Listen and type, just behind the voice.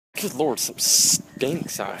Good Lord, some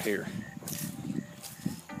stinks out here.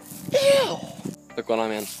 Ew! Look what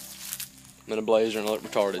I'm in. I'm in a blazer and I look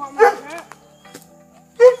retarded.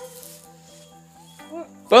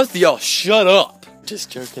 Both of y'all shut up!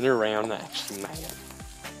 Just joking around, actually, man.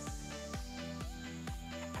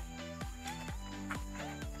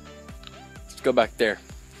 Let's go back there.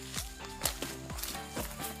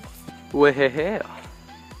 Well,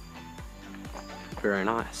 very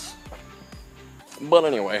nice. But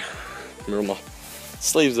anyway, roll my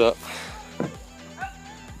sleeves up.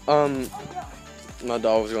 My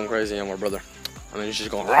dog was going crazy on my brother. I mean, he's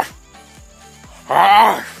just going rah,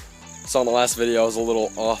 rah. Saw in the last video I was a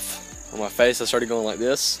little off on my face. I started going like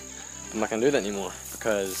this. I'm not gonna do that anymore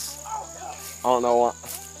because I don't know why.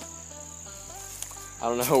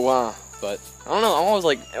 But I don't know. I'm always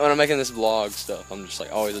like, when I'm making this vlog stuff, I'm just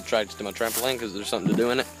like always attracted to my trampoline because there's something to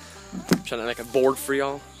do in it. I'm trying to make it bored for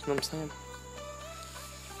y'all. You know what I'm saying?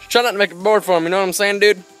 Try not to make it bored for him, you know what I'm saying,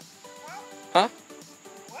 dude? Huh?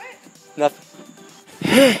 What?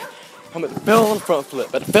 Nothing. I'm at the fell on the front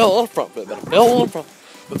flip, at the fell on the front flip, at the fell on the front flip.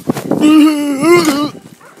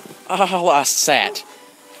 Oh, I sat.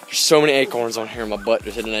 There's so many acorns on here, my butt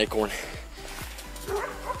just hit an acorn.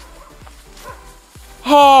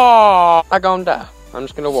 Oh, I gonna die. I'm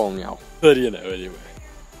just gonna warn y'all. But you know, anyway.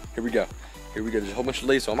 Here we go. Here we go. There's a whole bunch of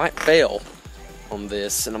leaves, so I might fail on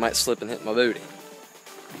this, and I might slip and hit my booty.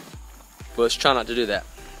 But let's try not to do that.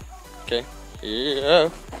 Okay? Yeah.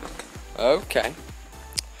 Okay.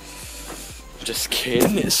 Just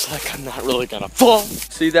kidding. It's like I'm not really gonna fall.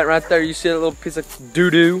 See that right there? You see that little piece of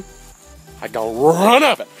doo-doo? I gonna run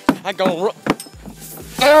up it. I gonna run.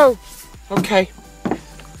 Oh! Okay.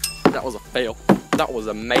 That was a fail. That was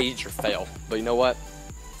a major fail. But you know what?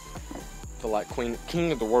 I feel like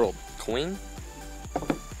king of the world. Queen?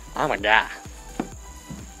 I'm a guy.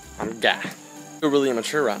 I'm a guy. I feel really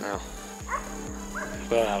immature right now.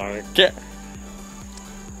 But I don't care.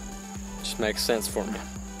 Just makes sense for me.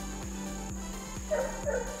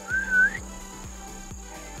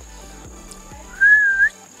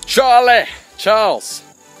 Charles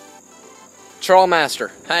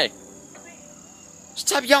Master, hey.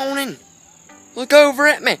 Stop yawning. Look over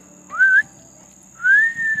at me.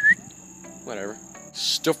 Whatever.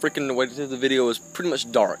 Still freaking waiting till the video is pretty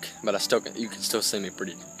much dark, but you can still see me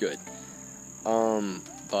pretty good.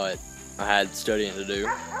 But I had studying to do,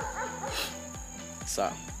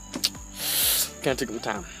 so can't take my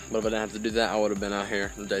time. But if I didn't have to do that, I would have been out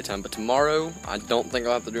here in the daytime. But tomorrow, I don't think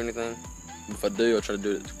I'll have to do anything. If I do, I'll try to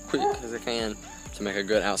do it as quick as I can to make a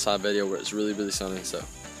good outside video where it's really, really sunny. So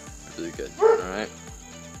really good. All right.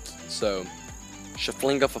 So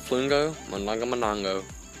shaflinga faflungo, mananga manango.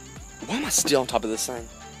 Why am I still on top of this thing?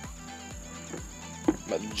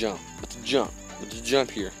 About to jump. About to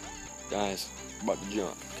jump here, guys. About to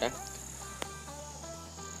jump. Okay.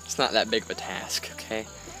 It's not that big of a task, okay?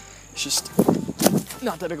 It's just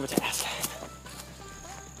not that big of a task.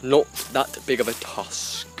 Not that big of a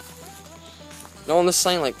task. No, on this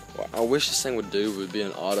thing, like, what I wish this thing would do would be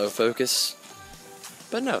an autofocus.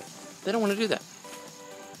 But no, they don't want to do that.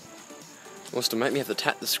 It wants to make me have to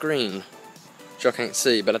tap the screen. Which y'all can't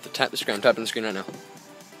see, but I have to tap the screen. I'm tapping the screen right now.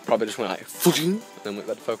 Probably just went like, and then went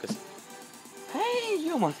back to focus. Hey,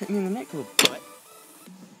 you almost hit me in the neck, little butt.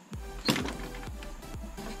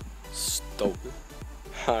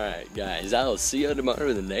 Alright guys, I'll see you tomorrow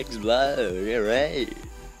in the next vlog. Alright.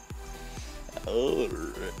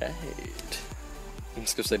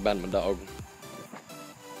 Let's go say bye to my dog.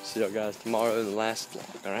 See y'all guys tomorrow in the last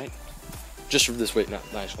vlog, alright? Just for this week, not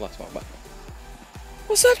last vlog, bye.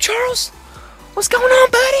 What's up, Charles? What's going on,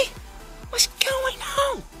 buddy? What's going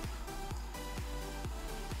on?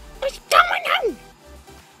 What's going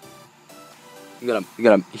on? You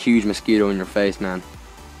got a huge mosquito in your face, man.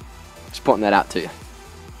 Just pointing that out to you.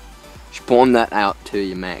 Just pointing that out to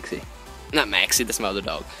you, Maxie. Not Maxie, that's my other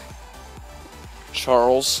dog.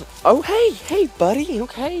 Charles. Oh, hey, buddy,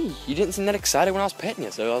 okay. You didn't seem that excited when I was petting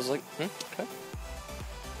you, so I was like, okay.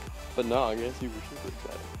 But no, I guess you were super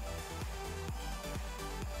excited.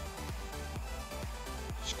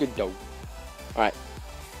 It's a good dog. Alright.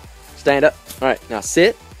 Stand up. Alright, now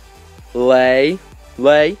sit. Lay.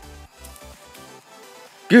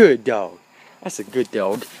 Good dog. That's a good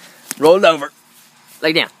dog. Roll over.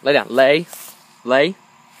 Lay down. Lay.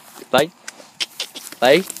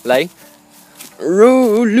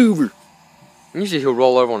 Roll over. Usually he'll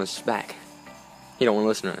roll over on his back. He don't want to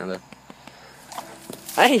listen right now though.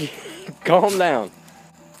 Hey, calm down.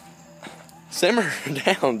 Simmer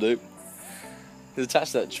down, dude. He's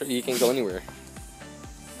attached to that tree. He can't go anywhere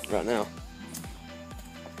right now.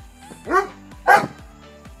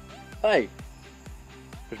 Hey.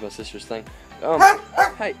 Here's my sister's thing.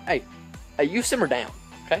 Hey, you simmer down,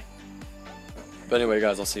 okay? But anyway,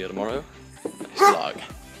 guys, I'll see you tomorrow. Next vlog.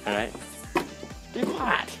 All right. Be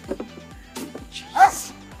quiet.